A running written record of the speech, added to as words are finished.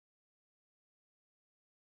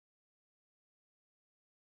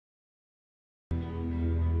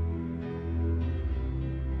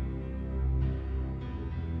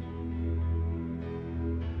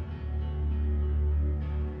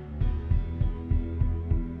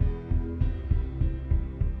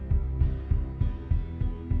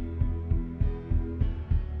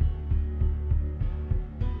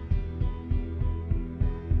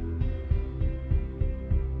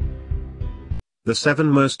the 7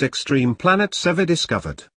 most extreme planets ever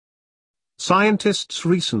discovered. Scientists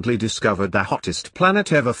recently discovered the hottest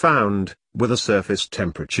planet ever found, with a surface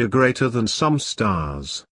temperature greater than some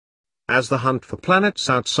stars. As the hunt for planets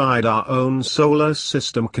outside our own solar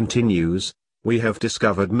system continues, we have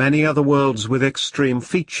discovered many other worlds with extreme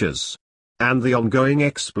features. And the ongoing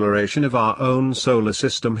exploration of our own solar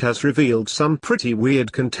system has revealed some pretty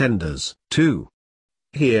weird contenders, too.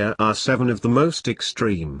 Here are 7 of the most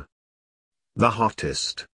extreme. The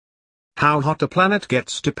hottest. How hot a planet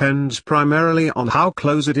gets depends primarily on how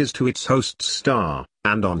close it is to its host star,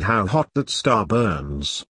 and on how hot that star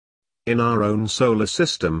burns. In our own solar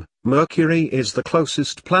system, Mercury is the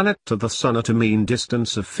closest planet to the Sun at a mean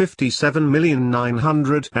distance of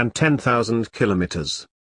 57,910,000 kilometers.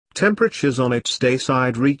 Temperatures on its day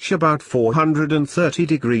side reach about 430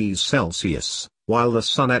 degrees Celsius, while the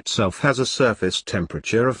Sun itself has a surface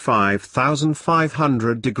temperature of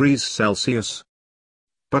 5,500 degrees Celsius.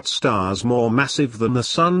 But stars more massive than the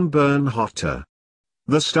Sun burn hotter.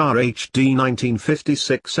 The star HD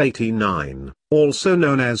 1956-89, also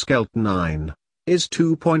known as Kelt 9, is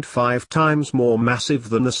 2.5 times more massive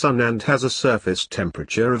than the Sun and has a surface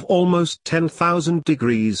temperature of almost 10,000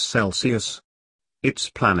 degrees Celsius. Its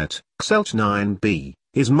planet, Kelt 9b,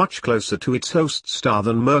 is much closer to its host star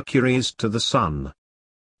than Mercury is to the Sun.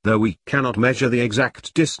 Though we cannot measure the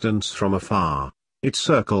exact distance from afar, it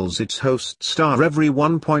circles its host star every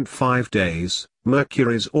 1.5 days.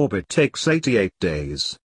 Mercury's orbit takes 88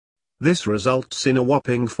 days. This results in a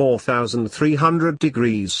whopping 4,300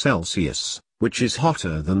 degrees Celsius, which is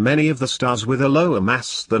hotter than many of the stars with a lower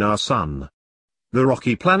mass than our Sun. The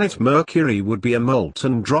rocky planet Mercury would be a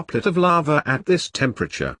molten droplet of lava at this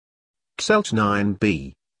temperature. Kelt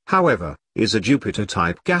 9b, however, is a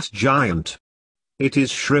Jupiter-type gas giant. It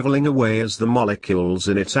is shriveling away as the molecules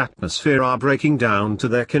in its atmosphere are breaking down to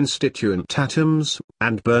their constituent atoms,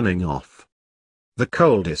 and burning off. The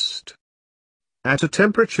coldest. At a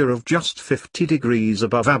temperature of just 50 degrees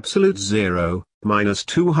above absolute zero, minus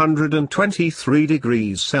 223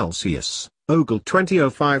 degrees Celsius, Ogle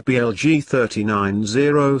 2005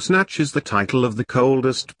 BLG39 snatches the title of the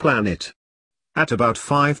coldest planet. At about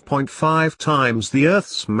 5.5 times the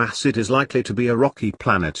Earth's mass, it is likely to be a rocky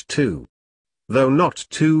planet too. Though not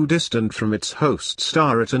too distant from its host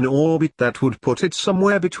star at an orbit that would put it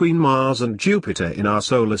somewhere between Mars and Jupiter in our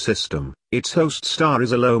solar system, its host star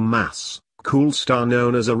is a low-mass, cool star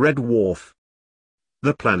known as a red dwarf.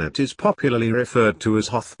 The planet is popularly referred to as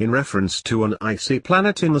Hoth in reference to an icy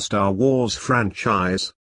planet in the Star Wars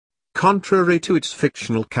franchise. Contrary to its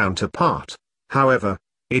fictional counterpart, however,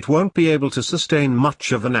 it won't be able to sustain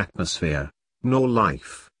much of an atmosphere, nor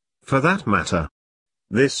life, for that matter.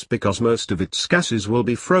 This because most of its gases will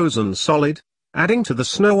be frozen solid, adding to the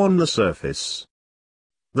snow on the surface.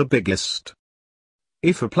 The biggest.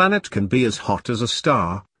 If a planet can be as hot as a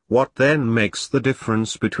star, what then makes the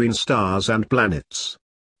difference between stars and planets?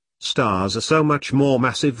 Stars are so much more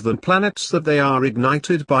massive than planets that they are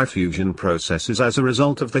ignited by fusion processes as a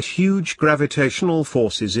result of the huge gravitational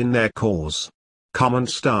forces in their cores. Common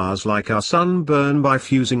stars like our Sun burn by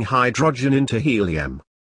fusing hydrogen into helium.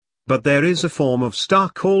 But there is a form of star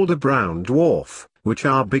called a brown dwarf, which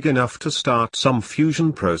are big enough to start some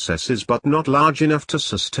fusion processes but not large enough to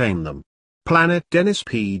sustain them. Planet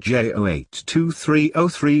DENIS-P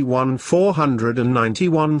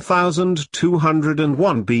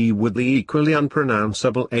J082303.1-491201b with the equally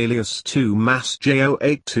unpronounceable alias 2 mass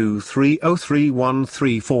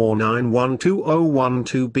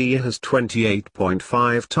J082303.1-491201b has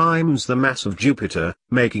 28.5 times the mass of Jupiter,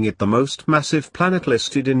 making it the most massive planet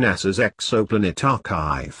listed in NASA's exoplanet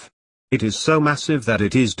archive. It is so massive that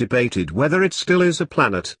it is debated whether it still is a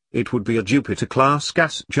planet, it would be a Jupiter-class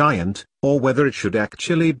gas giant, or whether it should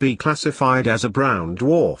actually be classified as a brown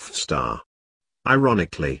dwarf star.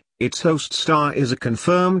 Ironically, its host star is a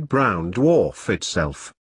confirmed brown dwarf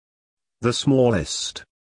itself. The smallest.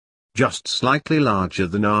 Just slightly larger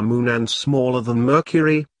than our Moon and smaller than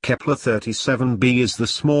Mercury, Kepler-37b is the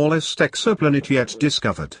smallest exoplanet yet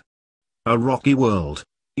discovered. A rocky world.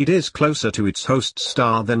 It is closer to its host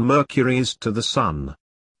star than Mercury is to the Sun.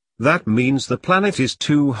 That means the planet is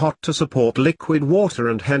too hot to support liquid water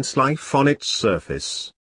and hence life on its surface.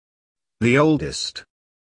 The oldest.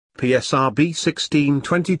 PSR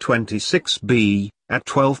B1620-26b, at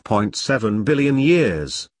 12.7 billion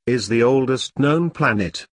years, is the oldest known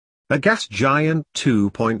planet. A gas giant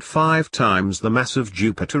 2.5 times the mass of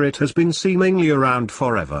Jupiter, it has been seemingly around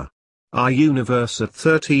forever. Our universe at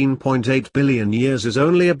 13.8 billion years is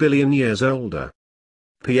only a billion years older.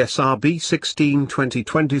 PSR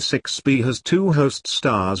B1620-26 b has two host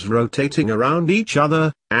stars rotating around each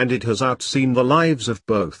other, and it has outseen the lives of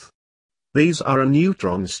both. These are a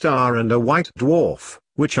neutron star and a white dwarf,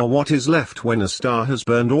 which are what is left when a star has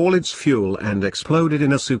burned all its fuel and exploded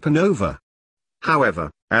in a supernova.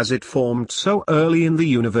 However, as it formed so early in the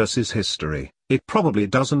universe's history, it probably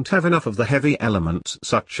doesn't have enough of the heavy elements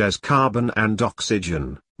such as carbon and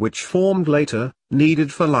oxygen, which formed later,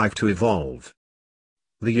 needed for life to evolve.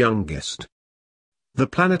 The youngest. The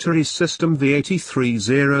planetary system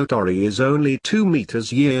V830 Tauri is only 2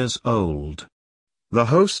 years old. The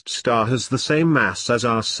host star has the same mass as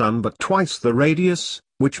our Sun but twice the radius,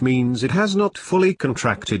 which means it has not fully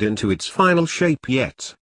contracted into its final shape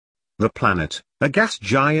yet. The planet, a gas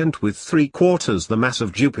giant with 3/4 the mass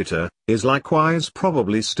of Jupiter, is likewise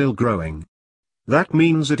probably still growing. That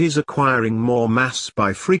means it is acquiring more mass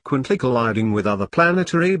by frequently colliding with other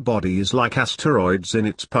planetary bodies like asteroids in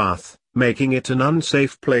its path, making it an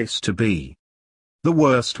unsafe place to be. The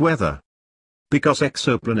worst weather. Because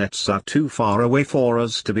exoplanets are too far away for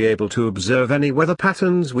us to be able to observe any weather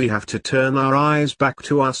patterns, we have to turn our eyes back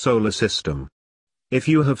to our solar system. If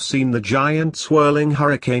you have seen the giant swirling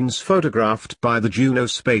hurricanes photographed by the Juno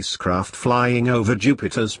spacecraft flying over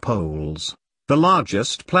Jupiter's poles, the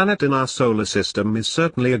largest planet in our solar system is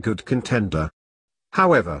certainly a good contender.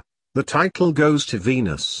 However, the title goes to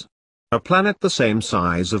Venus. A planet the same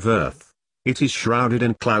size of Earth. It is shrouded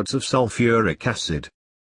in clouds of sulfuric acid.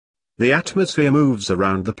 The atmosphere moves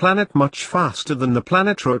around the planet much faster than the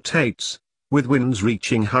planet rotates, with winds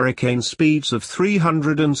reaching hurricane speeds of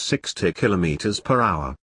 360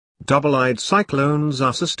 km/h. Double-eyed cyclones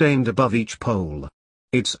are sustained above each pole.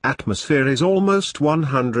 Its atmosphere is almost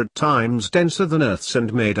 100 times denser than Earth's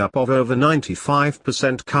and made up of over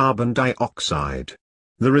 95% carbon dioxide.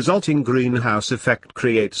 The resulting greenhouse effect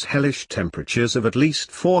creates hellish temperatures of at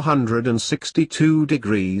least 462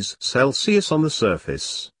 degrees Celsius on the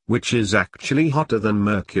surface, which is actually hotter than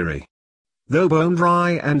Mercury. Though bone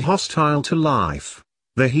dry and hostile to life,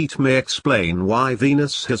 the heat may explain why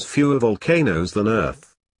Venus has fewer volcanoes than Earth.